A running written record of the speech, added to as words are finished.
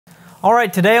All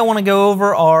right, today I want to go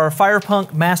over our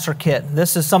Firepunk Master Kit.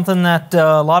 This is something that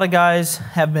a lot of guys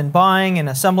have been buying and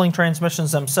assembling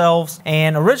transmissions themselves.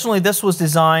 And originally this was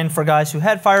designed for guys who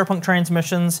had Firepunk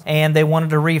transmissions and they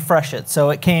wanted to refresh it. So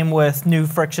it came with new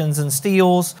frictions and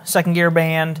steels, second gear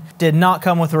band, did not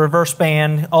come with a reverse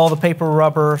band, all the paper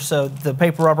rubber. So the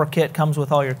paper rubber kit comes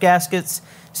with all your gaskets,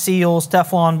 seals,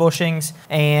 Teflon bushings,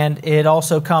 and it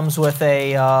also comes with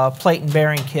a plate and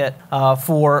bearing kit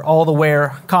for all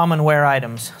the common wear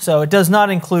items. So it does not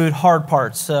include hard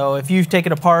parts. So if you take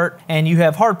it apart and you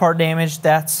have hard part damage,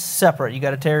 that's separate. You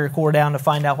got to tear your core down to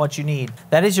find out what you need.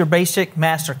 That is your basic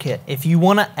master kit. If you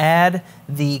want to add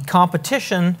the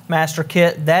competition master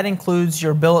kit, that includes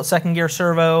your billet second gear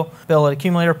servo, billet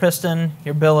accumulator piston,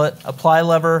 your billet apply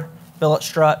lever, billet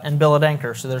strut, and billet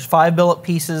anchor. So there's 5 billet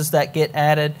pieces that get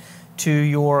added to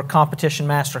your competition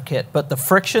master kit, but the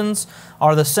frictions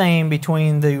are the same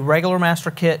between the regular master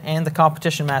kit and the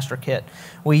competition master kit.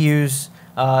 We use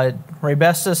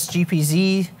Raybestos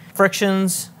GPZ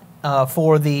frictions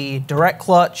for the direct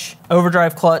clutch,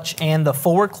 overdrive clutch, and the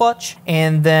forward clutch,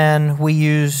 and then we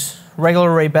use regular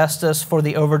Raybestos for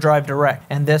the overdrive direct.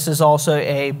 And this is also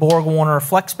a Borg-Warner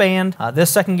flex band. This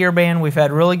second gear band we've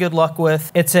had really good luck with.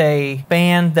 It's a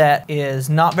band that is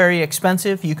not very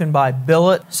expensive. You can buy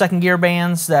billet second gear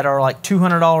bands that are like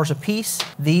 $200 a piece.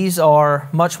 These are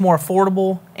much more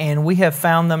affordable, and we have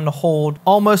found them to hold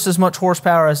almost as much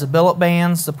horsepower as the billet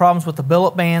bands. The problems with the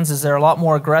billet bands is they're a lot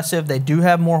more aggressive. They do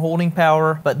have more holding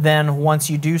power, but then once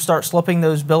you do start slipping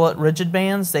those billet rigid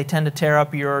bands, they tend to tear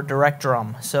up your direct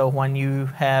drum. So when you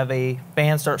have a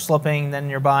band start slipping, then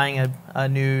you're buying a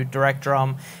new direct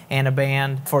drum and a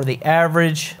band. For the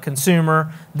average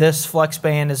consumer, this flex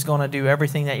band is going to do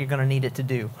everything that you're going to need it to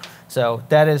do. So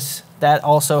that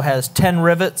also has 10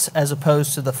 rivets as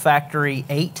opposed to the factory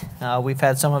 8. We've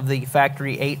had some of the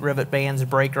factory 8 rivet bands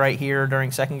break right here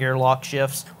during second gear lock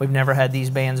shifts. We've never had these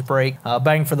bands break.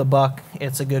 Bang for the buck,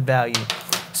 it's a good value.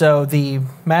 So the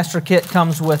master kit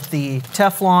comes with the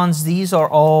Teflons. These are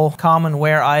all common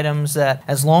wear items that,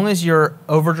 as long as your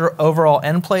overall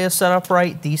end play is set up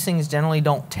right, these things generally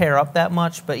don't tear up that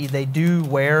much, but they do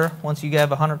wear. Once you have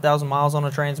 100,000 miles on a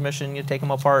transmission, you take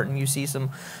them apart and you see some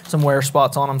wear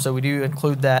spots on them, so we do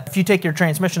include that. If you take your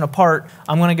transmission apart,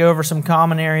 I'm going to go over some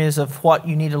common areas of what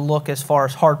you need to look as far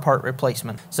as hard part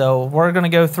replacement. So we're going to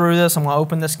go through this. I'm going to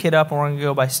open this kit up and we're going to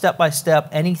go by step,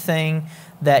 anything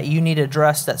that you need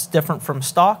addressed that's different from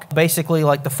stock. Basically,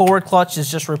 like the forward clutch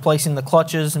is just replacing the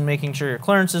clutches and making sure your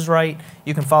clearance is right.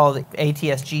 You can follow the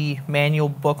ATSG manual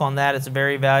book on that. It's a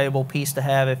very valuable piece to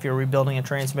have if you're rebuilding a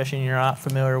transmission and you're not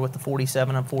familiar with the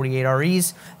 47 and 48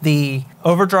 REs. The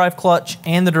overdrive clutch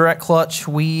and the direct clutch,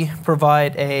 we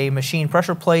provide a machine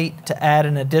pressure plate to add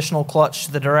an additional clutch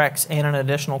to the directs and an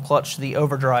additional clutch to the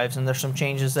overdrives, and there's some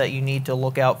changes that you need to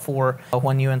look out for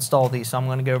when you install these, so I'm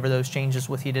going to go over those changes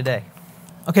with you today.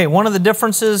 Okay, one of the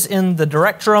differences in the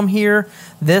direct drum here,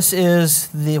 this is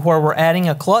where we're adding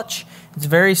a clutch. It's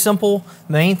very simple.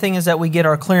 The main thing is that we get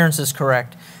our clearances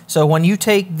correct. So when you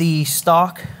take the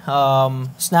stock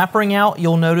snap ring out,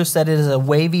 you'll notice that it is a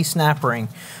wavy snap ring.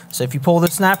 So if you pull the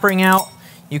snap ring out,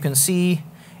 you can see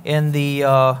in the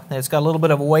it's got a little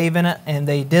bit of a wave in it, and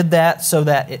they did that so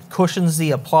that it cushions the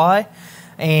apply.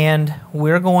 And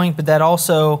but that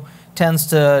also tends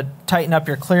to tighten up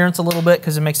your clearance a little bit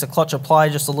because it makes the clutch apply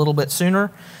just a little bit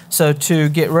sooner. So to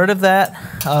get rid of that,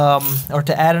 or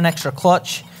to add an extra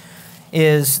clutch,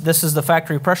 this is the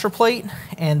factory pressure plate,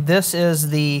 and this is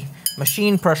the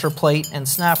machine pressure plate and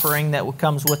snap ring that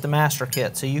comes with the master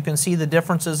kit. So you can see the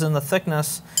differences in the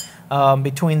thickness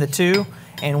between the two,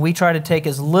 and we try to take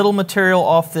as little material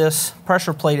off this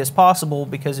pressure plate as possible,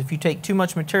 because if you take too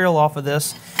much material off of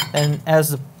this, then as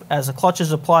the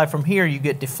clutches apply from here, you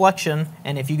get deflection,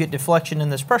 and if you get deflection in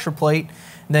this pressure plate,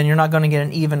 then you're not going to get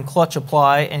an even clutch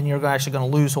apply, and you're actually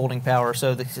going to lose holding power.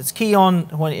 So it's key on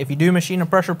if you do machine a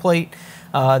pressure plate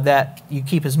that you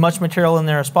keep as much material in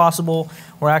there as possible.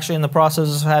 We're actually in the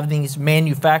process of having these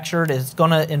manufactured. It's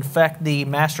going to affect the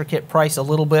master kit price a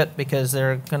little bit because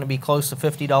they're going to be close to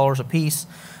 $50 a piece.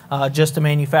 Just to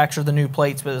manufacture the new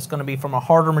plates, but it's going to be from a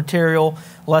harder material,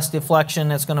 less deflection.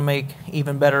 It's going to make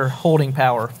even better holding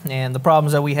power. And the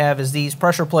problems that we have is these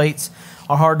pressure plates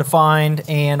are hard to find,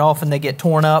 and often they get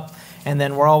torn up, and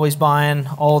then we're always buying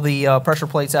all the pressure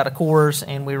plates out of cores,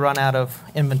 and we run out of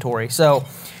inventory. So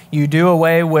you do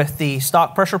away with the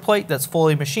stock pressure plate that's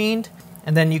fully machined,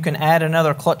 and then you can add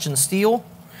another clutch and steel,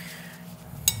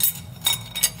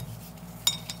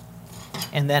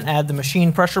 and then add the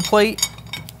machine pressure plate.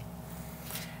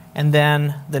 And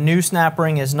then the new snap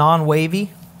ring is non-wavy.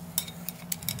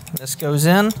 This goes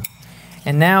in,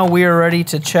 And now we are ready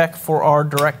to check for our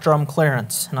direct drum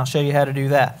clearance, and I'll show you how to do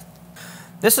that.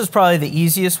 This is probably the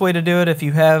easiest way to do it if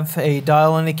you have a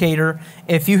dial indicator.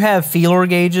 If you have feeler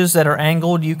gauges that are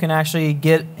angled, you can actually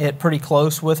get it pretty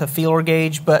close with a feeler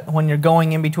gauge, but when you're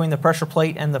going in between the pressure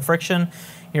plate and the friction,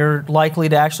 you're likely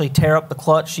to actually tear up the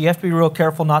clutch. You have to be real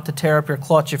careful not to tear up your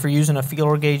clutch if you're using a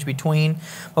feeler gauge between.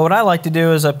 But what I like to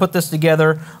do is I put this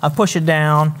together, I push it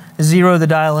down, zero the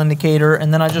dial indicator,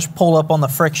 and then I just pull up on the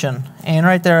friction. And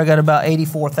right there I got about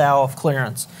 84 thou of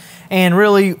clearance. And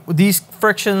really, these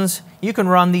frictions, you can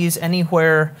run these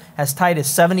anywhere as tight as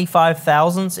 75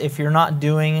 thousandths if you're not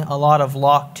doing a lot of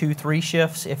lock 2-3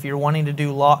 shifts. If you're wanting to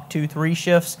do lock 2-3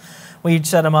 shifts, we'd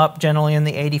set them up generally in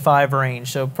the 85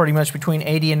 range, so pretty much between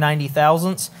 80 and 90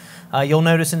 thousandths. You'll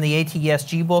notice in the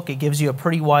ATSG book it gives you a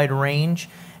pretty wide range,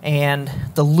 and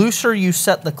the looser you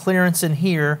set the clearance in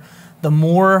here, the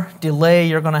more delay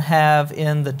you're going to have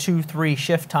in the 2-3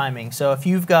 shift timing. So if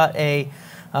you've got a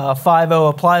 5.0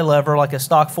 apply lever like a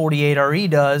stock 48RE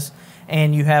does,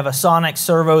 and you have a sonic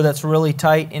servo that's really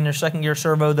tight in your second gear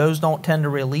servo, those don't tend to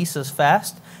release as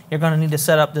fast. You're going to need to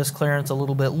set up this clearance a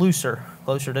little bit looser,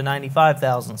 closer to 95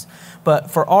 thousandths. But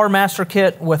for our master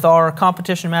kit, with our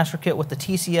competition master kit with the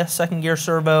TCS second gear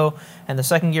servo and the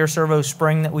second gear servo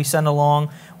spring that we send along,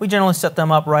 we generally set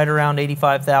them up right around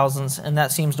 85 thousandths, and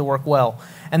that seems to work well.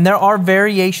 And there are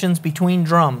variations between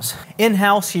drums.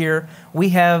 In-house here, we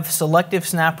have selective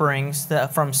snap rings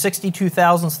that from 62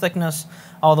 thousandths thickness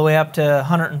all the way up to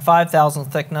 105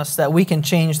 thousandths thickness that we can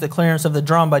change the clearance of the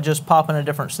drum by just popping a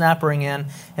different snap ring in.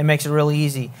 It makes it really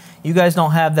easy. You guys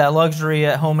don't have that luxury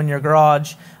at home in your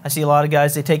garage. I see a lot of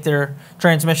guys, they take their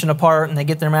transmission apart and they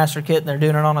get their master kit and they're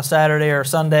doing it on a Saturday or a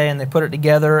Sunday and they put it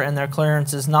together and their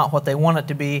clearance is not what they want it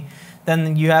to be.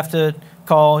 Then you have to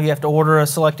call, you have to order a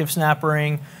selective snap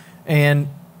ring and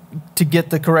to get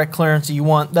the correct clearance that you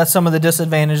want. That's some of the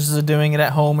disadvantages of doing it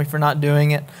at home if you're not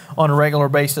doing it on a regular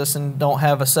basis and don't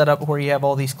have a setup where you have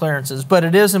all these clearances. But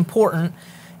it is important,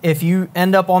 if you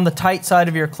end up on the tight side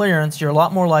of your clearance, you're a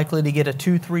lot more likely to get a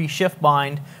 2-3 shift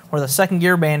bind where the second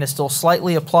gear band is still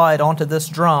slightly applied onto this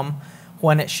drum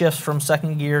when it shifts from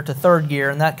second gear to third gear,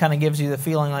 and that kind of gives you the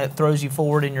feeling like it throws you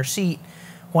forward in your seat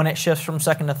when it shifts from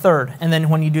second to third. And then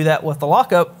when you do that with the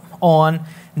lockup on,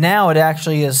 now it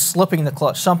actually is slipping the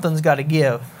clutch. Something's got to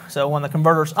give. So when the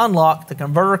converter's unlocked, the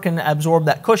converter can absorb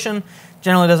that cushion.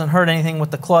 Generally doesn't hurt anything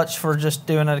with the clutch for just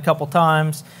doing it a couple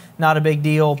times. Not a big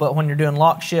deal, but when you're doing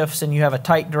lock shifts and you have a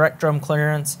tight direct drum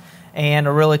clearance and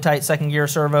a really tight second gear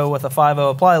servo with a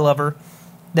 5.0 apply lever,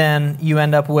 then you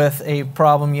end up with a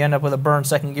problem. You end up with a burned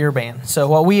second gear band. So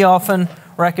what we often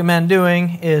recommend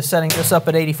doing is setting this up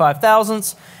at 85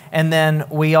 thousandths, and then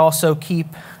we also keep,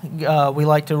 we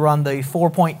like to run the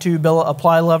 4.2 billet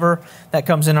apply lever that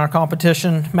comes in our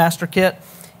competition master kit,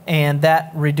 and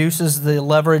that reduces the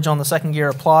leverage on the second gear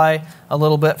apply a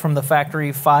little bit from the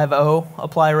factory 5.0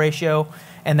 apply ratio,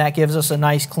 and that gives us a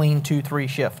nice clean 2-3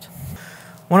 shift.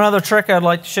 One other trick I'd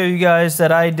like to show you guys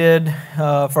that I did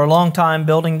for a long time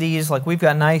building these, like we've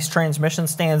got nice transmission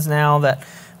stands now that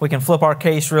we can flip our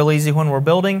case real easy when we're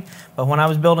building, but when I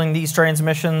was building these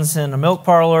transmissions in a milk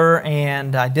parlor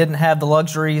and I didn't have the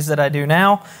luxuries that I do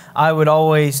now, I would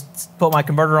always put my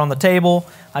converter on the table.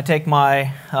 I take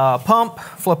my pump,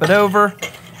 flip it over,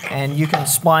 and you can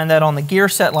spline that on the gear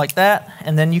set like that,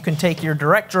 and then you can take your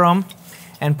direct drum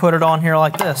and put it on here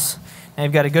like this. Now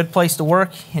you've got a good place to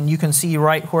work, and you can see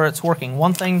right where it's working.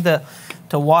 One thing to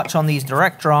watch on these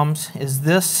direct drums is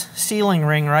this sealing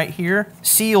ring right here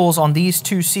seals on these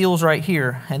two seals right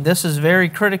here, and this is very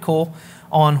critical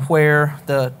on where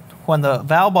when the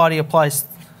valve body applies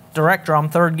direct drum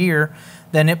third gear,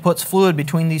 then it puts fluid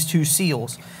between these two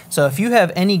seals. So if you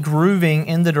have any grooving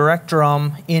in the direct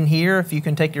drum in here, if you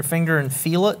can take your finger and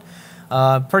feel it,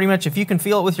 pretty much if you can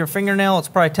feel it with your fingernail, it's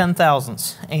probably 10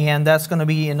 thousandths, and that's going to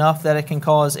be enough that it can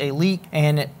cause a leak,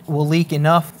 and it will leak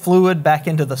enough fluid back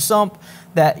into the sump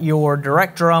that your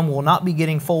direct drum will not be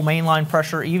getting full mainline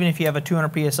pressure. Even if you have a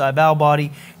 200 psi valve body,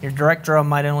 your direct drum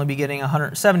might only be getting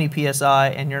 170 psi,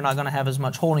 and you're not going to have as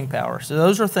much holding power. So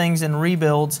those are things in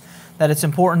rebuilds that it's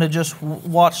important to just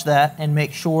watch that and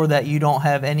make sure that you don't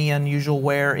have any unusual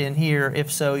wear in here. If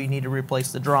so, you need to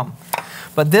replace the drum.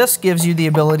 But this gives you the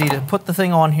ability to put the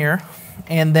thing on here,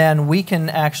 and then we can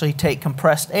actually take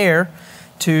compressed air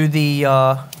to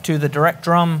the direct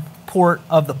drum port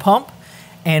of the pump,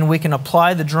 and we can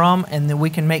apply the drum, and then we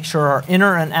can make sure our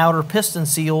inner and outer piston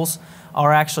seals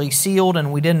are actually sealed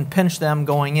and we didn't pinch them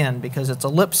going in, because it's a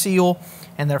lip seal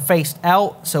and they're faced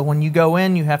out. So when you go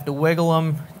in, you have to wiggle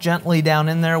them gently down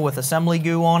in there with assembly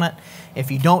goo on it. If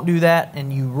you don't do that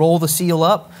and you roll the seal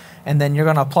up, and then you're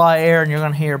going to apply air, and you're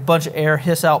going to hear a bunch of air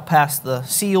hiss out past the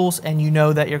seals, and you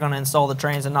know that you're going to install the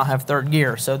trains and not have third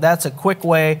gear. So that's a quick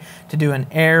way to do an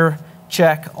air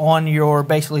check on your,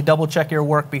 basically double check your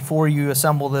work before you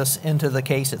assemble this into the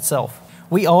case itself.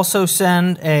 We also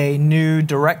send a new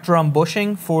direct drum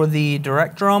bushing for the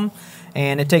direct drum,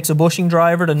 and it takes a bushing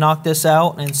driver to knock this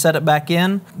out and set it back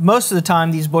in. Most of the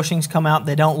time these bushings come out,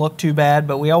 they don't look too bad,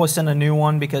 but we always send a new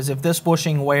one because if this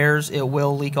bushing wears, it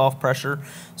will leak off pressure.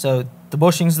 So the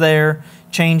bushing's there,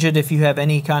 change it if you have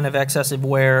any kind of excessive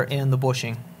wear in the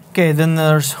bushing. Okay, then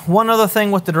there's one other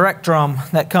thing with the direct drum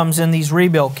that comes in these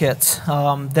rebuild kits.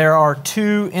 There are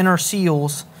two inner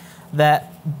seals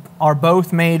that are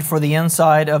both made for the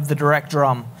inside of the direct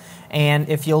drum. And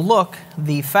if you look,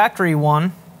 the factory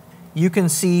one, you can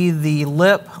see the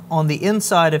lip on the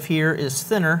inside of here is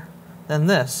thinner than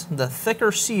this. The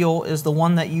thicker seal is the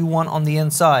one that you want on the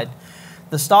inside.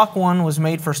 The stock one was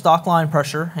made for stock line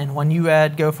pressure, and when you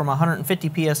go from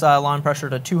 150 psi line pressure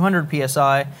to 200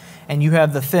 psi, and you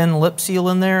have the thin lip seal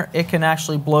in there, it can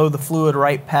actually blow the fluid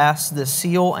right past this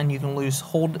seal, and you can lose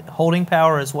holding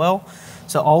power as well.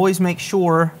 So always make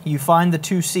sure you find the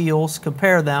two seals,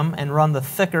 compare them, and run the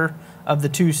thicker of the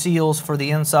two seals for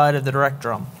the inside of the direct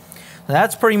drum.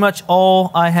 That's pretty much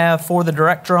all I have for the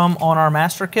direct drum on our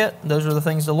master kit. Those are the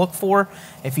things to look for.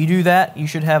 If you do that, you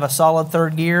should have a solid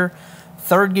third gear.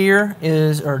 Third gear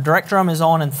is, or direct drum is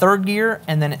on in third gear,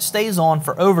 and then it stays on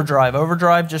for overdrive.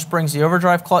 Overdrive just brings the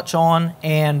overdrive clutch on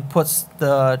and puts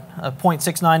the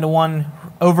 0.69 to 1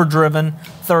 overdriven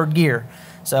third gear.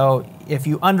 So if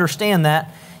you understand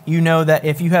that, you know that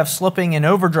if you have slipping in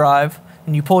overdrive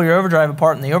and you pull your overdrive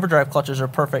apart and the overdrive clutches are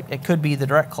perfect, it could be the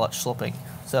direct clutch slipping.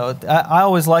 So I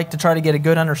always like to try to get a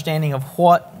good understanding of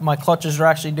what my clutches are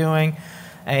actually doing,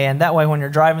 and that way when you're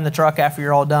driving the truck after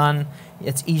you're all done,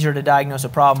 it's easier to diagnose a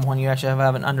problem when you actually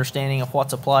have an understanding of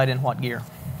what's applied in what gear.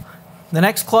 The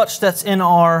next clutch that's in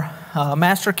our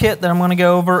master kit that I'm going to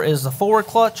go over is the forward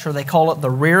clutch, or they call it the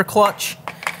rear clutch.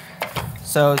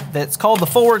 So it's called the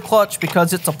forward clutch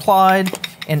because it's applied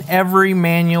in every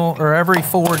manual or every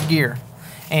forward gear.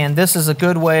 And this is a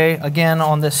good way, again,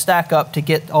 on this stack up to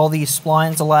get all these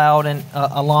splines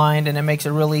aligned, and it makes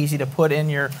it really easy to put in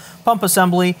your pump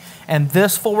assembly. And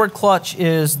this forward clutch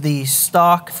is the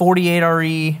stock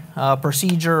 48RE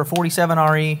procedure, or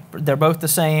 47RE. They're both the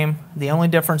same. The only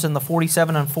difference in the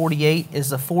 47 and 48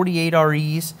 is the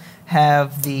 48REs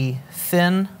have the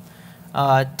thin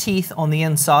teeth on the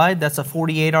inside. That's a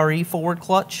 48RE forward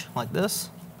clutch, like this.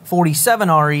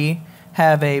 47RE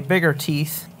have a bigger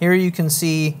teeth. Here you can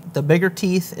see the bigger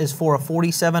teeth is for a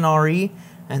 47RE,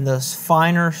 and the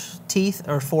finer teeth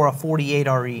are for a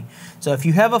 48RE. So if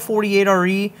you have a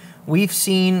 48RE, we've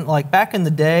seen, like back in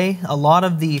the day, a lot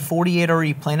of the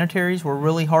 48RE planetaries were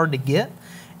really hard to get,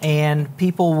 and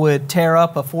people would tear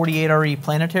up a 48RE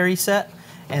planetary set,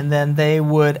 and then they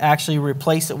would actually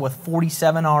replace it with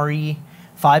 47RE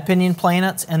 5-pinion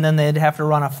planets, and then they'd have to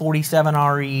run a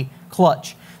 47RE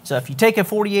clutch. So if you take a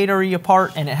 48RE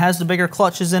apart and it has the bigger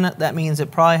clutches in it, that means it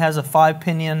probably has a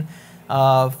 5-pinion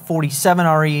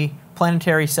 47RE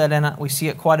planetary set in it. We see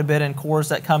it quite a bit in cores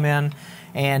that come in,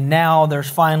 and now there's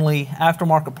finally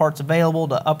aftermarket parts available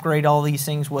to upgrade all these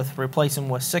things with, replace them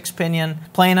with 6-pinion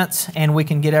planets, and we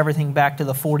can get everything back to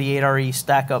the 48RE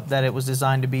stack up that it was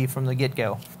designed to be from the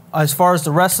get-go. As far as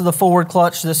the rest of the forward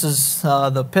clutch, this is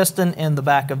the piston in the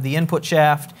back of the input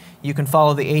shaft. You can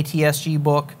follow the ATSG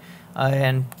book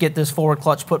and get this forward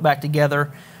clutch put back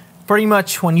together. Pretty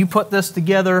much when you put this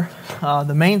together,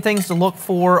 the main things to look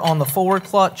for on the forward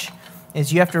clutch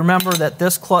is you have to remember that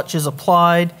this clutch is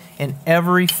applied in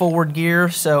every forward gear,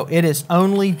 so it is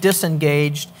only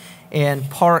disengaged in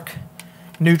park,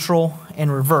 neutral,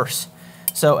 and reverse.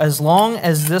 So as long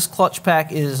as this clutch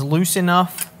pack is loose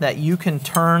enough that you can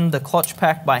turn the clutch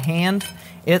pack by hand,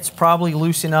 it's probably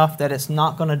loose enough that it's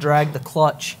not going to drag the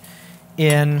clutch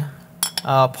in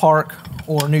park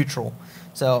or neutral.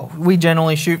 So we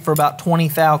generally shoot for about 20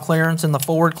 thou clearance in the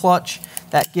forward clutch.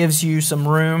 That gives you some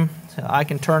room. So I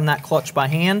can turn that clutch by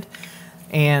hand,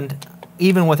 and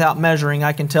even without measuring,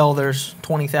 I can tell there's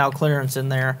 20 thou clearance in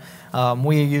there.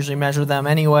 We usually measure them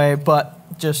anyway,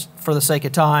 but just for the sake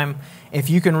of time, if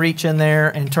you can reach in there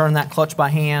and turn that clutch by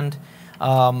hand,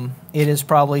 it is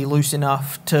probably loose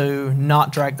enough to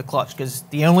not drag the clutch, because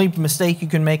the only mistake you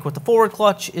can make with the forward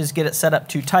clutch is get it set up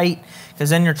too tight, because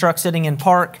then your truck's sitting in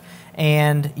park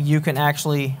and you can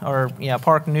actually,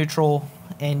 park neutral,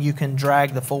 and you can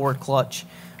drag the forward clutch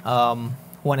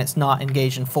when it's not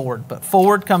engaged in forward. But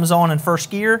forward comes on in first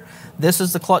gear. This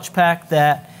is the clutch pack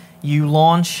that you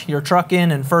launch your truck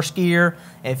in first gear.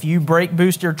 If you brake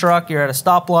boost your truck, you're at a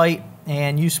stoplight,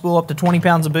 and you spool up to 20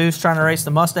 pounds of boost trying to race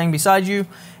the Mustang beside you,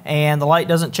 and the light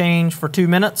doesn't change for 2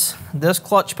 minutes, this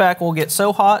clutch pack will get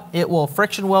so hot it will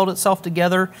friction weld itself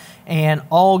together, and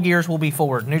all gears will be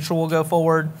forward. Neutral will go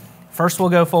forward, first will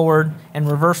go forward, and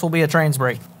reverse will be a trans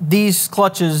brake. These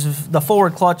clutches, the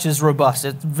forward clutch is robust.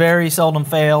 It very seldom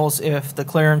fails if the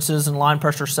clearances and line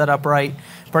pressure set up right.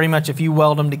 Pretty much if you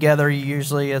weld them together,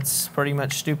 usually it's pretty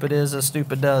much stupid is as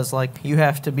stupid does. Like, you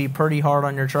have to be pretty hard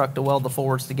on your truck to weld the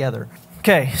forwards together.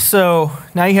 Okay, so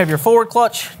now you have your forward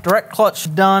clutch, direct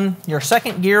clutch done. Your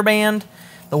second gear band,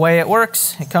 the way it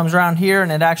works, it comes around here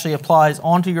and it actually applies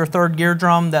onto your third gear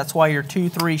drum. That's why your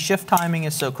 2-3 shift timing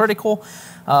is so critical,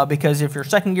 because if your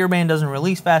second gear band doesn't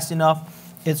release fast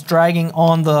enough, it's dragging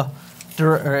on the,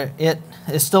 it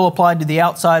is still applied to the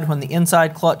outside when the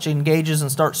inside clutch engages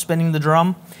and starts spinning the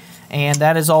drum. And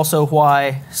that is also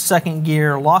why second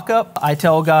gear lockup. I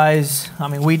tell guys, I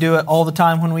mean, we do it all the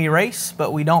time when we race,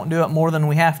 but we don't do it more than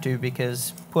we have to,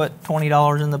 because put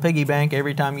 $20 in the piggy bank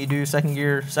every time you do second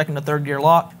to third gear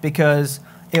lock, because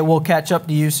it will catch up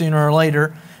to you sooner or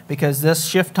later, because this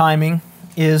shift timing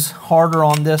is harder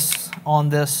on this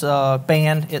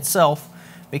band itself,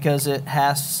 because it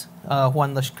has,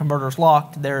 when the converter's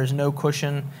locked, there is no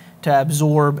cushion to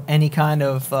absorb any kind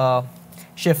of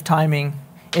shift timing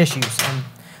issues. And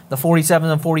the 47s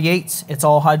and 48s, it's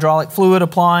all hydraulic fluid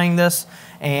applying this,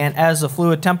 and as the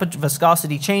fluid temperature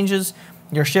viscosity changes,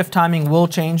 your shift timing will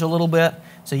change a little bit,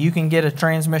 so you can get a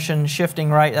transmission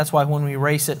shifting right. That's why when we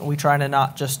race it, we try to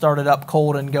not just start it up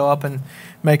cold and go up and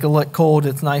make it look cold.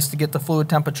 It's nice to get the fluid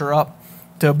temperature up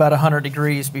to about 100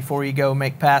 degrees before you go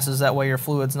make passes. That way your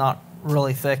fluid's not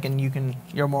really thick and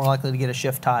you're more likely to get a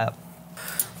shift tie up.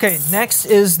 Okay, next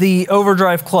is the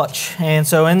overdrive clutch. And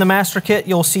so in the master kit,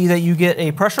 you'll see that you get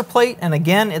a pressure plate, and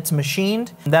again, it's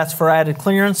machined. That's for added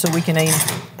clearance, so we can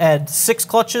add 6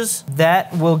 clutches.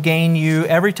 That will gain you,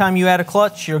 every time you add a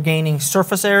clutch, you're gaining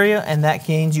surface area, and that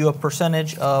gains you a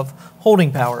percentage of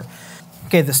holding power.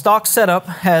 Okay, the stock setup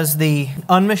has the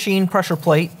unmachined pressure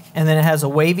plate, and then it has a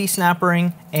wavy snap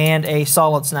ring and a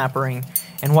solid snap ring.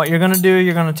 And what you're gonna do,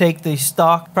 you're gonna take the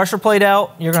stock pressure plate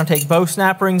out, you're gonna take both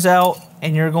snap rings out,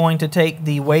 and you're going to take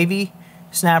the wavy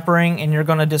snap ring and you're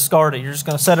gonna discard it. You're just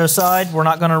gonna set it aside. We're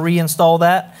not gonna reinstall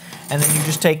that. And then you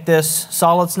just take this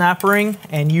solid snap ring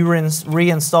and you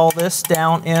reinstall this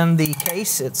down in the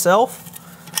case itself.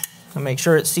 And make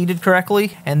sure it's seated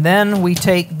correctly. And then we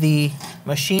take the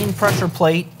machine pressure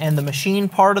plate, and the machine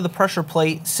part of the pressure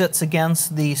plate sits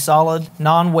against the solid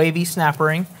non-wavy snap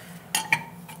ring.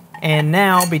 And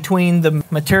now between the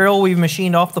material we've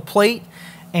machined off the plate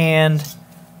and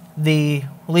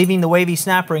leaving the wavy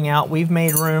snap ring out, we've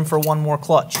made room for one more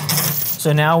clutch.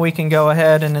 So now we can go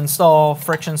ahead and install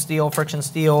friction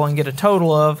steel, and get a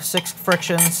total of 6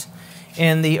 frictions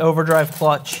in the overdrive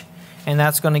clutch, and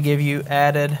that's going to give you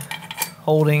added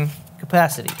holding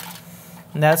capacity.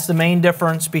 And that's the main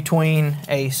difference between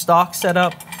a stock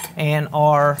setup and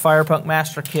our Firepunk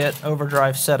Master Kit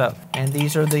overdrive setup. And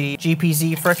these are the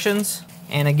GPZ frictions.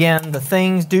 And again,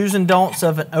 the do's and don'ts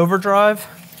of an overdrive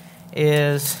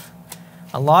is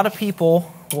a lot of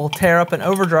people will tear up an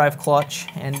overdrive clutch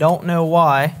and don't know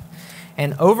why.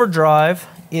 And overdrive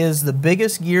is the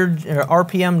biggest gear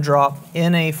RPM drop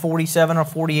in a 47 or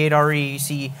 48 RE. You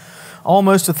see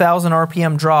almost 1,000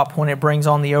 RPM drop when it brings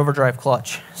on the overdrive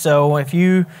clutch. So if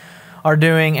you are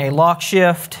doing a lock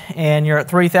shift and you're at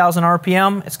 3,000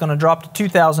 RPM, it's going to drop to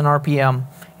 2,000 RPM,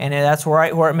 and that's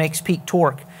right where it makes peak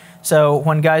torque. So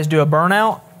when guys do a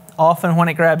burnout, often when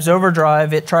it grabs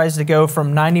overdrive, it tries to go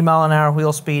from 90 mile an hour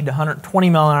wheel speed to 120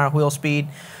 mile an hour wheel speed.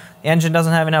 The engine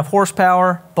doesn't have enough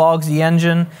horsepower, bogs the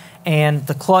engine, and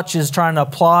the clutch is trying to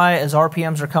apply as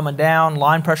RPMs are coming down,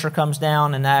 line pressure comes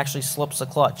down, and that actually slips the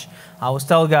clutch. I always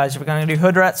tell guys, if you're going to do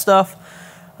hood rat stuff,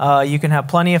 you can have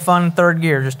plenty of fun in third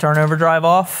gear. Just turn overdrive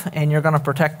off, and you're going to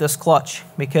protect this clutch,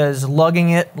 because lugging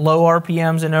it low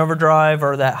RPMs in overdrive,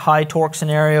 or that high torque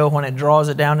scenario when it draws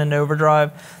it down into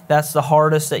overdrive, that's the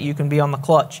hardest that you can be on the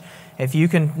clutch. If you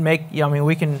can make, I mean,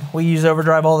 we use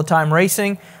overdrive all the time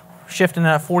racing. Shifting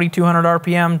at 4,200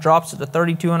 RPM, drops it to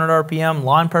 3,200 RPM,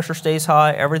 line pressure stays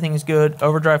high, everything's good,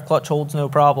 overdrive clutch holds no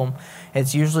problem.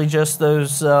 It's usually just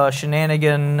those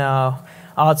shenanigan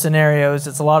odd scenarios.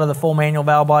 It's a lot of the full manual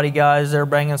valve body guys. They're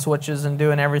banging switches and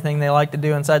doing everything they like to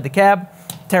do inside the cab,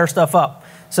 tear stuff up.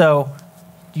 So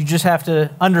you just have to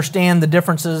understand the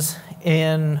differences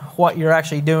in what you're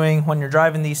actually doing when you're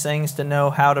driving these things to know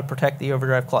how to protect the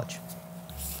overdrive clutch.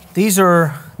 These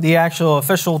are the actual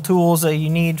official tools that you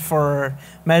need for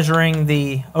measuring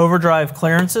the overdrive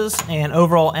clearances and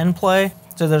overall end play.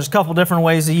 So there's a couple different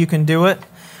ways that you can do it.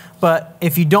 But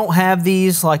if you don't have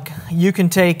these, like, you can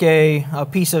take a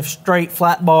piece of straight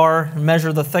flat bar,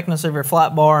 measure the thickness of your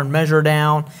flat bar and measure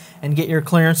down and get your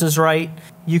clearances right.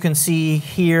 You can see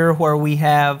here where we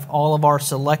have all of our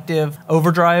selective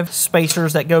overdrive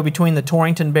spacers that go between the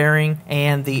Torrington bearing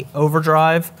and the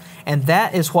overdrive. And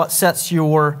that is what sets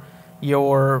your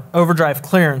overdrive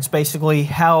clearance, basically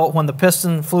how, when the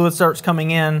piston fluid starts coming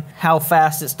in, how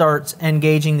fast it starts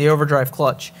engaging the overdrive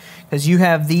clutch. Because you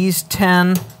have these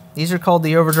 10, these are called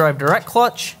the overdrive direct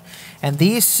clutch, and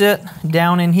these sit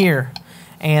down in here.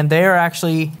 And they are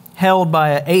actually held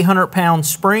by an 800-pound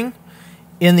spring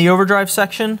in the overdrive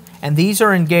section, and these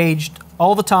are engaged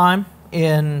all the time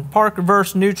in park,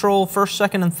 reverse, neutral, first,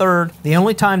 second, and third. The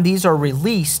only time these are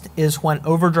released is when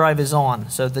overdrive is on.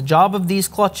 So the job of these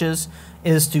clutches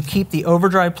is to keep the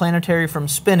overdrive planetary from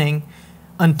spinning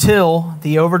until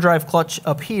the overdrive clutch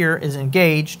up here is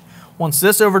engaged. Once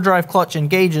this overdrive clutch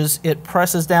engages, it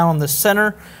presses down on the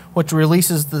center, which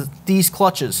releases these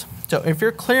clutches. So if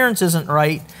your clearance isn't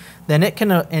right, then it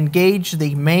can engage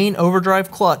the main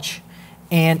overdrive clutch,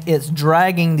 and it's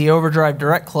dragging the overdrive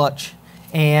direct clutch,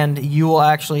 and you will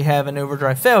actually have an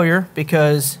overdrive failure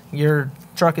because your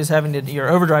truck is having to, your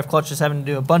overdrive clutch is having to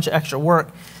do a bunch of extra work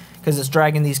because it's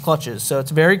dragging these clutches. So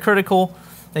it's very critical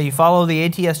that you follow the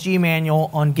ATSG manual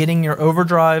on getting your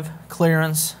overdrive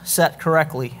clearance set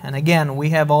correctly. And again,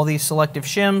 we have all these selective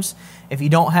shims. If you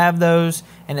don't have those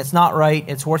and it's not right,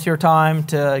 it's worth your time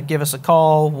to give us a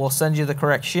call. We'll send you the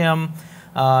correct shim.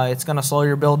 It's going to slow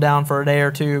your build down for a day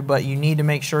or two, but you need to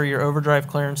make sure your overdrive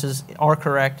clearances are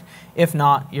correct. If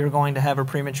not, you're going to have a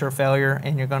premature failure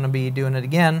and you're going to be doing it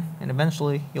again, and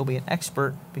eventually you'll be an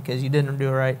expert because you didn't do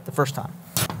it right the first time.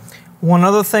 One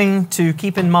other thing to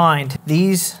keep in mind,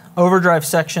 these overdrive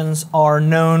sections are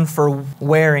known for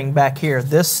wearing back here.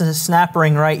 This snap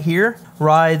ring right here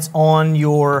rides on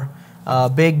your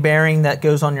big bearing that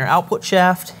goes on your output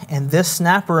shaft, and this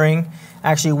snap ring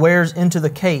actually wears into the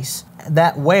case.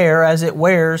 That wear, as it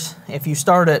wears, if you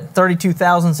start at 32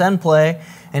 thousandths end play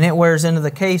and it wears into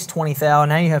the case 20 thou,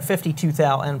 now you have 52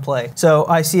 thou end play. So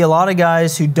I see a lot of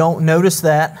guys who don't notice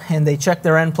that, and they check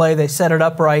their end play, they set it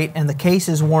up right, and the case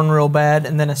is worn real bad,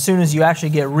 and then as soon as you actually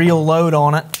get real load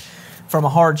on it from a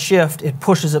hard shift, it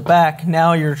pushes it back.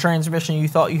 Now your transmission you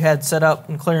thought you had set up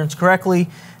and clearance correctly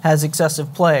has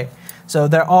excessive play. So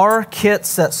there are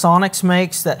kits that Sonics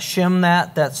makes that shim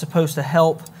that's supposed to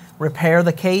help repair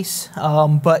the case,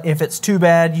 but if it's too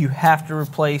bad, you have to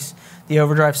replace the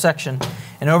overdrive section.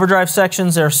 In overdrive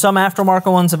sections, there are some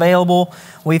aftermarket ones available.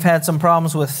 We've had some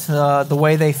problems with the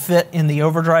way they fit in the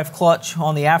overdrive clutch.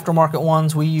 On the aftermarket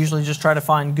ones, we usually just try to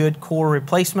find good core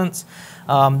replacements.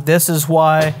 This is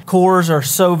why cores are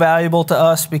so valuable to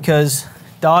us, because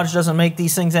Dodge doesn't make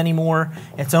these things anymore.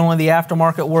 It's only the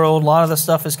aftermarket world. A lot of the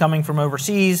stuff is coming from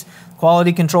overseas.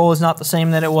 Quality control is not the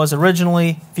same that it was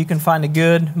originally. If you can find a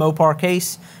good Mopar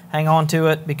case, hang on to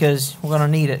it, because we're going to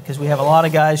need it, because we have a lot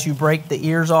of guys who break the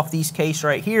ears off these case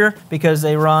right here because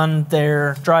they run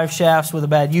their drive shafts with a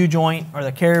bad U-joint, or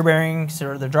the carrier bearings,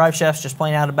 or the drive shafts just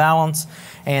plain out of balance,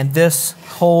 and this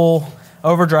whole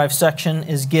overdrive section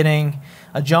is getting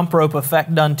a jump rope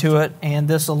effect done to it, and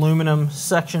this aluminum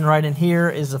section right in here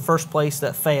is the first place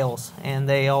that fails, and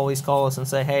they always call us and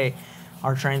say, hey,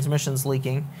 our transmission's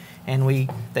leaking, and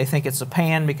they think it's a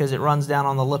pan because it runs down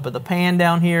on the lip of the pan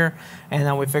down here, and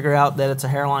then we figure out that it's a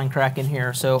hairline crack in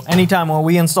here. So anytime when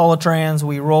we install a trans,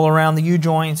 we roll around the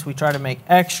U-joints, we try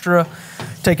to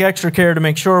take extra care to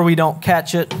make sure we don't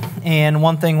catch it. And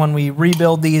one thing, when we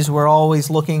rebuild these, we're always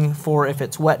looking for, if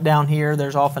it's wet down here,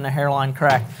 there's often a hairline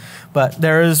crack. But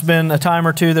there has been a time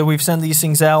or two that we've sent these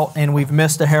things out and we've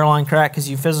missed a hairline crack because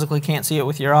you physically can't see it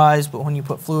with your eyes, but when you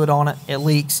put fluid on it, it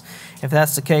leaks. If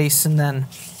that's the case, and then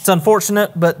it's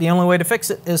unfortunate, but the only way to fix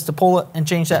it is to pull it and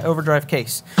change that overdrive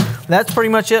case. That's pretty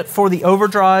much it for the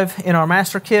overdrive in our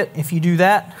master kit. If you do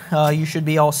that, you should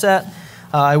be all set.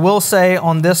 I will say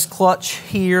on this clutch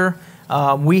here,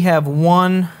 we have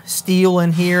one steel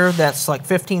in here that's like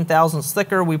 15 thousandths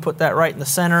thicker. We put that right in the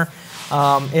center.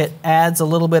 It adds a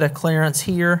little bit of clearance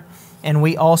here, and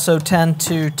we also tend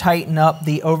to tighten up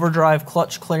the overdrive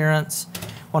clutch clearance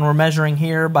when we're measuring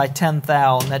here by 10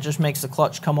 thou, and that just makes the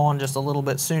clutch come on just a little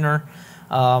bit sooner.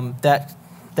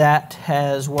 That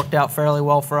has worked out fairly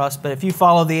well for us, but if you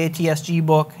follow the ATSG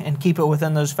book and keep it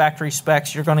within those factory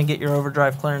specs, you're going to get your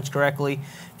overdrive clearance correctly.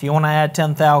 If you want to add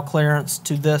 10 thou clearance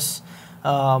to this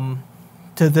measurement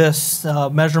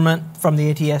from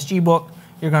the ATSG book,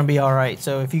 you're going to be all right.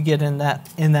 So if you get in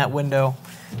that window,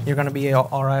 you're going to be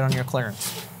all right on your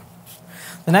clearance.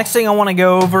 The next thing I want to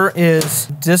go over is,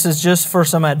 this is just for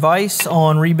some advice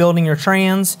on rebuilding your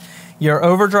trans. Your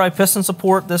overdrive piston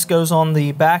support, this goes on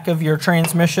the back of your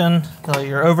transmission.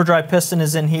 Your overdrive piston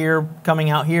is in here,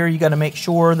 coming out here. You got to make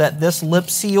sure that this lip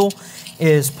seal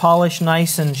is polished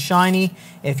nice and shiny.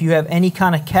 If you have any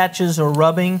kind of catches or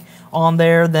rubbing on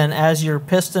there, then as your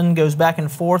piston goes back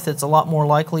and forth, it's a lot more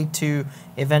likely to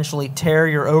eventually tear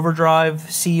your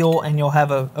overdrive seal and you'll have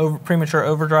a premature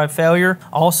overdrive failure.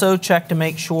 Also check to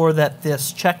make sure that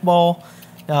this check ball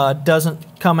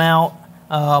doesn't come out,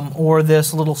 or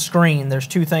this little screen. There's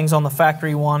two things on the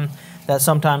factory one that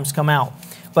sometimes come out.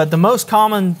 But the most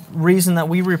common reason that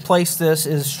we replace this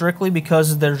is strictly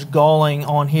because there's galling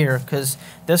on here, because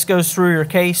this goes through your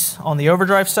case on the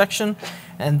overdrive section,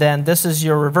 and then this is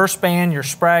your reverse band. Your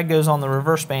sprag goes on the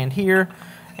reverse band here,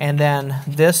 and then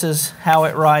this is how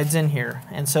it rides in here.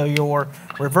 And so your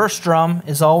reverse drum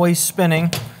is always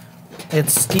spinning.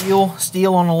 It's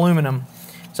steel on aluminum.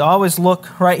 So I always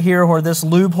look right here where this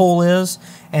lube hole is,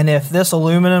 and if this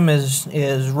aluminum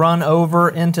is run over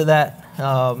into that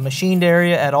machined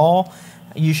area at all,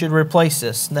 you should replace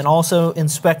this. Then also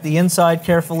inspect the inside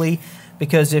carefully,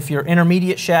 because if your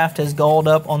intermediate shaft has galled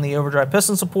up on the overdrive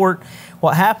piston support,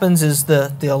 what happens is the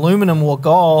aluminum will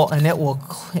gall and it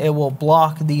will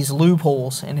block these lube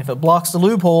holes. And if it blocks the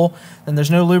lube hole, then there's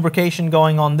no lubrication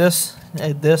going on this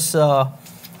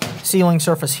sealing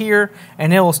surface here,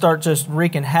 and it will start just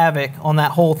wreaking havoc on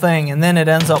that whole thing, and then it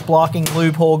ends up blocking the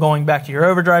lube hole going back to your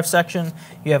overdrive section.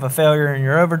 You have a failure in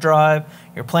your overdrive.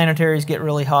 Your planetaries get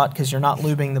really hot because you're not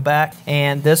lubing the back.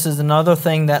 And this is another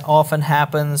thing that often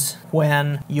happens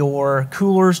when your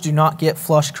coolers do not get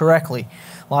flushed correctly.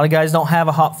 A lot of guys don't have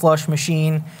a hot flush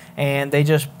machine, and they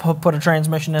just put a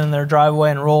transmission in their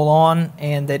driveway and roll on,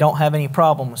 and they don't have any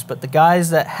problems. But the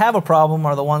guys that have a problem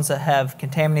are the ones that have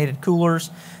contaminated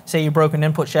coolers. Say you broke an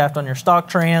input shaft on your stock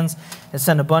trans and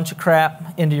sent a bunch of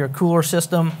crap into your cooler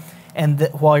system, and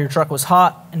while your truck was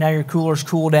hot, and now your cooler's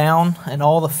cooled down, and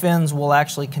all the fins will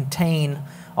actually contain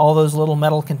all those little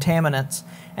metal contaminants.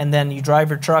 And then you drive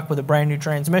your truck with a brand new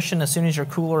transmission. As soon as your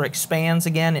cooler expands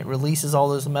again, it releases all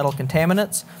those metal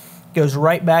contaminants, goes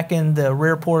right back in the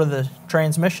rear port of the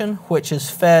transmission, which is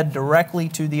fed directly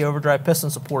to the overdrive piston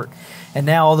support. And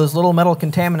now all those little metal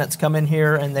contaminants come in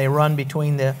here and they run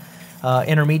between the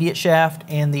intermediate shaft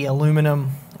and the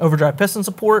aluminum overdrive piston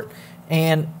support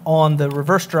and on the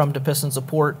reverse drum to piston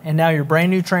support. And now your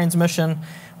brand new transmission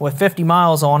with 50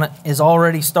 miles on it is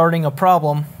already starting a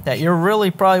problem that you really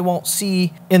probably won't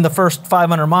see in the first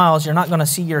 500 miles. You're not going to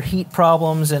see your heat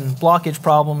problems and blockage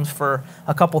problems for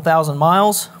a couple thousand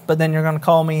miles, but then you're going to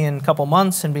call me in a couple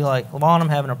months and be like, Levon, I'm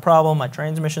having a problem. My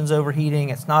transmission's overheating.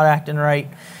 It's not acting right.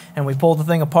 And we pull the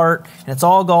thing apart and it's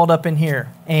all galled up in here.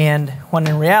 And when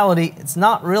in reality, it's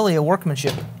not really a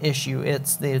workmanship issue.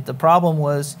 It's the problem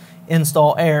was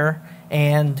install air,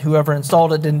 and whoever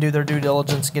installed it didn't do their due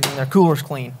diligence getting their coolers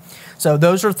clean. So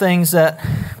those are things that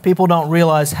people don't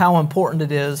realize how important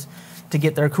it is to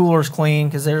get their coolers clean,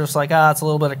 because they're just like, it's a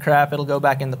little bit of crap, it'll go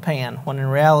back in the pan. When in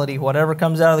reality, whatever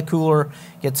comes out of the cooler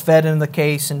gets fed into the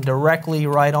case and directly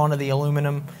right onto the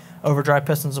aluminum overdrive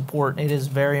piston support. It is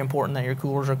very important that your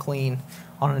coolers are clean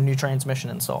on a new transmission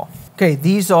install. Okay,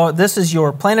 this is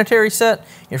your planetary set,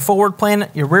 your forward planet,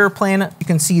 your rear planet. You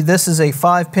can see this is a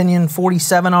 5-pinion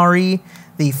 47RE.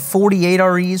 The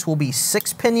 48REs will be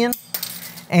 6-pinion,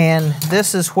 and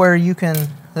this is where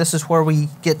we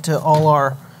get to all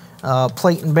our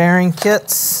plate and bearing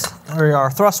kits, or our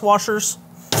thrust washers.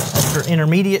 That's your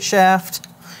intermediate shaft.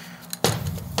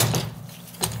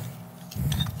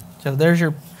 So there's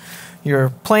your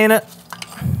planet.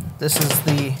 This is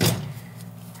the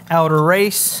outer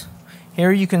race.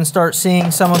 Here you can start seeing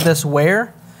some of this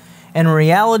wear. In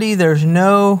reality, there's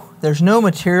no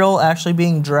material actually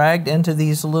being dragged into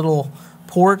these little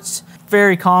ports.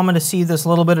 Very common to see this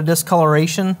little bit of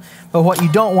discoloration, but what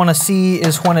you don't want to see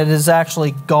is when it is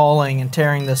actually galling and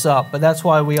tearing this up. But that's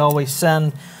why we always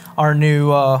send our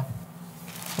new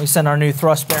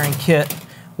thrust bearing kit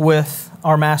with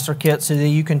our master kit, so that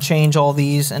you can change all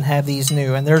these and have these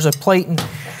new. And there's a plate and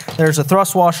there's a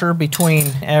thrust washer between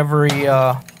every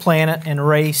planet and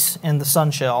race and the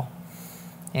sun shell.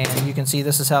 And you can see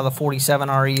this is how the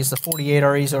 47REs, the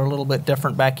 48REs are a little bit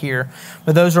different back here.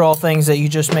 But those are all things that you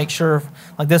just make sure,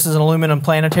 like this is an aluminum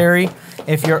planetary.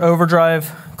 If your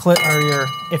overdrive clip or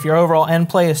if your overall end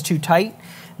play is too tight,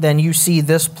 then you see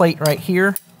this plate right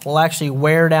here will actually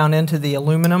wear down into the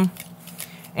aluminum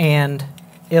and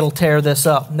it'll tear this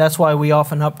up. That's why we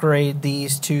often upgrade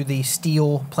these to the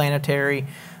steel planetary.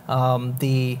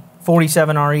 The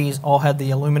 47 REs all had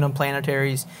the aluminum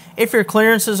planetaries. If your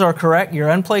clearances are correct, your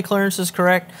end play clearance is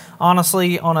correct,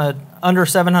 honestly, on a under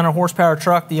 700 horsepower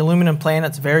truck, the aluminum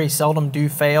planets very seldom do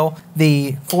fail.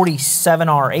 The 47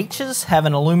 RHs have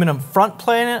an aluminum front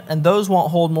planet, and those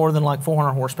won't hold more than like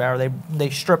 400 horsepower. They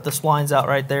strip the splines out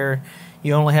right there.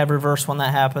 You only have reverse when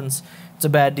that happens. It's a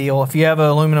bad deal. If you have an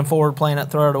aluminum forward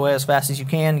planet, throw it away as fast as you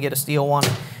can. Get a steel one.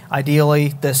 Ideally,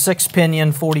 the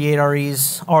 6-pinion 48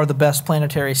 REs are the best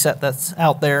planetary set that's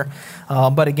out there.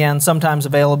 But again, sometimes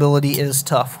availability is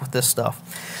tough with this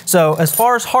stuff. So as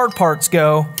far as hard parts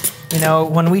go, you know,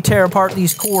 when we tear apart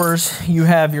these cores, you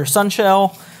have your sun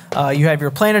shell, you have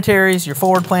your planetaries, your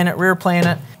forward planet, rear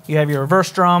planet, you have your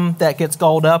reverse drum that gets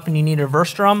galled up and you need a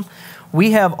reverse drum.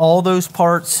 We have all those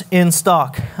parts in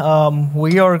stock.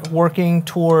 We are working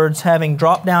towards having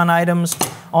drop-down items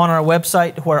on our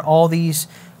website where all these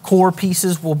core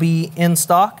pieces will be in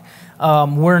stock.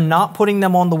 We're not putting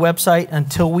them on the website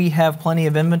until we have plenty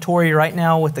of inventory. Right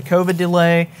now with the COVID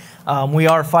delay, we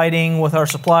are fighting with our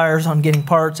suppliers on getting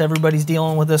parts. Everybody's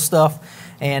dealing with this stuff.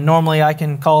 And normally I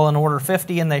can call an order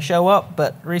 50 and they show up,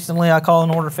 but recently I call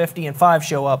an order 50 and 5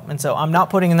 show up. And so I'm not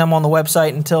putting them on the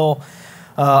website until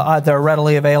they're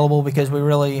readily available, because we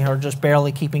really are just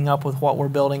barely keeping up with what we're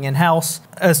building in-house.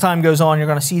 As time goes on, you're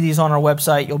going to see these on our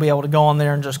website. You'll be able to go on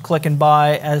there and just click and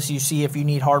buy as you see if you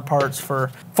need hard parts for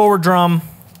forward drum,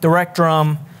 direct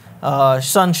drum,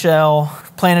 sun shell,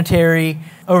 planetary,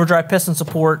 overdrive piston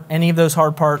support, any of those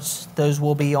hard parts. Those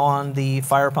will be on the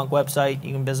Firepunk website.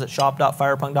 You can visit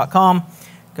shop.firepunk.com,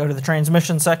 go to the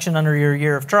transmission section under your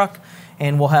year of truck,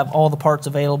 and we'll have all the parts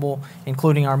available,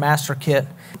 including our master kit.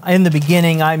 In the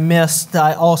beginning,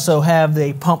 I also have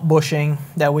the pump bushing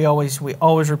that we always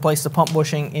replace the pump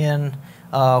bushing in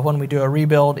when we do a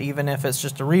rebuild, even if it's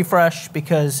just a refresh,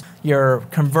 because your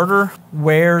converter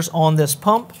wears on this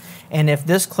pump. And if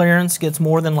this clearance gets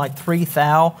more than like 3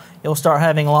 thou, you'll start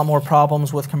having a lot more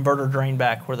problems with converter drain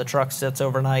back, where the truck sits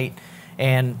overnight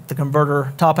and the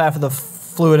converter, top half of the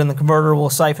fluid in the converter will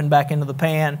siphon back into the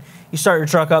pan. You start your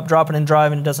truck up, drop it in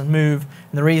drive, and it doesn't move.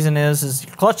 And the reason is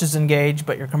your clutch is engaged,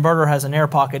 but your converter has an air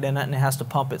pocket in it, and it has to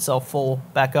pump itself full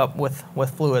back up with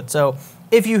fluid. So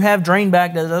if you have drain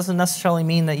back, that doesn't necessarily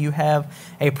mean that you have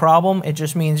a problem. It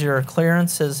just means your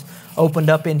clearance has opened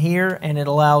up in here, and it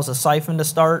allows a siphon to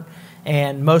start.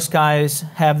 And most guys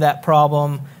have that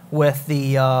problem with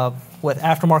the with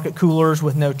aftermarket coolers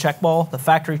with no check ball. The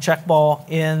factory check ball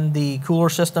in the cooler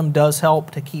system does help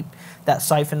to keep that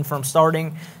siphon from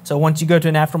starting. So once you go to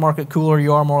an aftermarket cooler,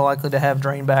 you are more likely to have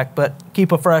drain back. But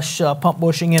keep a fresh pump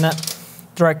bushing in it,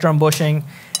 direct drum bushing,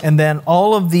 and then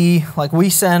all of the, like we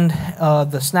send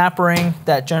the snap ring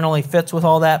that generally fits with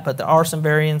all that, but there are some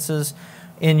variances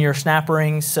in your snap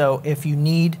rings. So if you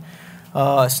need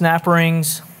snap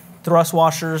rings, thrust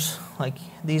washers, like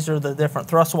these are the different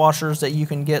thrust washers that you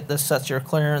can get. This sets your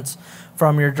clearance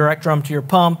from your direct drum to your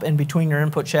pump and between your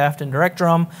input shaft and direct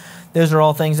drum. Those are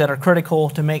all things that are critical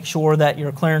to make sure that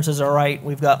your clearances are right.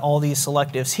 We've got all these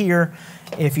selectives here.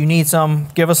 If you need some,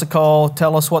 give us a call.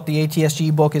 Tell us what the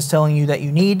ATSG book is telling you that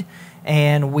you need,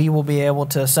 and we will be able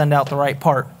to send out the right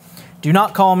part. Do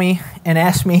not call me and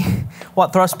ask me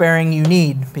what thrust bearing you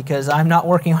need, because I'm not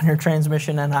working on your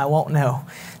transmission and I won't know.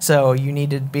 So you need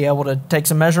to be able to take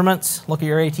some measurements, look at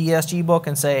your ATSG book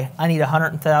and say, I need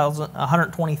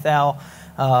 120 thou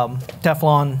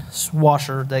Teflon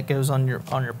washer that goes on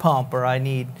your pump, or I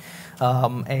need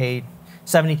a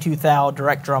 72 thou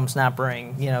direct drum snap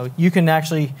ring. You know, you can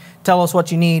actually tell us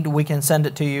what you need. We can send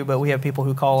it to you, but we have people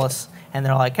who call us and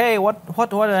they're like, hey, what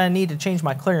do I need to change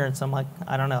my clearance? I'm like,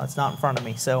 I don't know, it's not in front of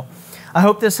me. So I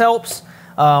hope this helps.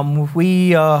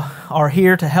 We are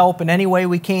here to help in any way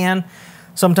we can.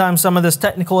 Sometimes some of this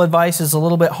technical advice is a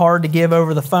little bit hard to give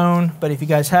over the phone, but if you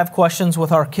guys have questions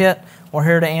with our kit, we're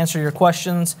here to answer your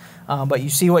questions. But you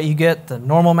see what you get. The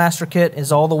normal master kit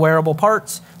is all the wearable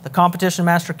parts. The competition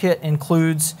master kit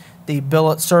includes the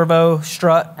billet servo,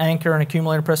 strut, anchor, and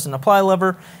accumulator piston apply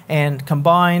lever, and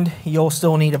combined you'll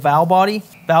still need a valve body.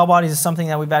 Valve bodies is something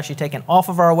that we've actually taken off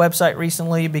of our website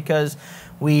recently because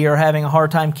we are having a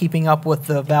hard time keeping up with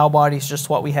the valve bodies, just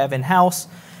what we have in-house,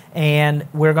 and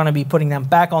we're going to be putting them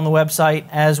back on the website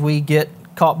as we get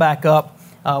caught back up.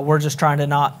 We're just trying to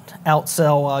not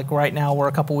outsell. Like right now we're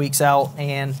a couple weeks out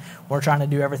and we're trying to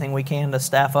do everything we can to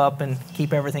staff up and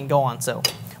keep everything going. So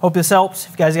hope this helps.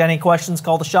 If you guys got any questions,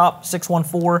 call the shop,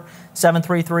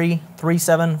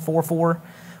 614-733-3744,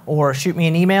 or shoot me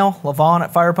an email,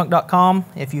 lavon@firepunk.com.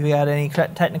 If you got any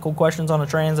technical questions on the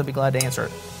trans, I'd be glad to answer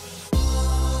it.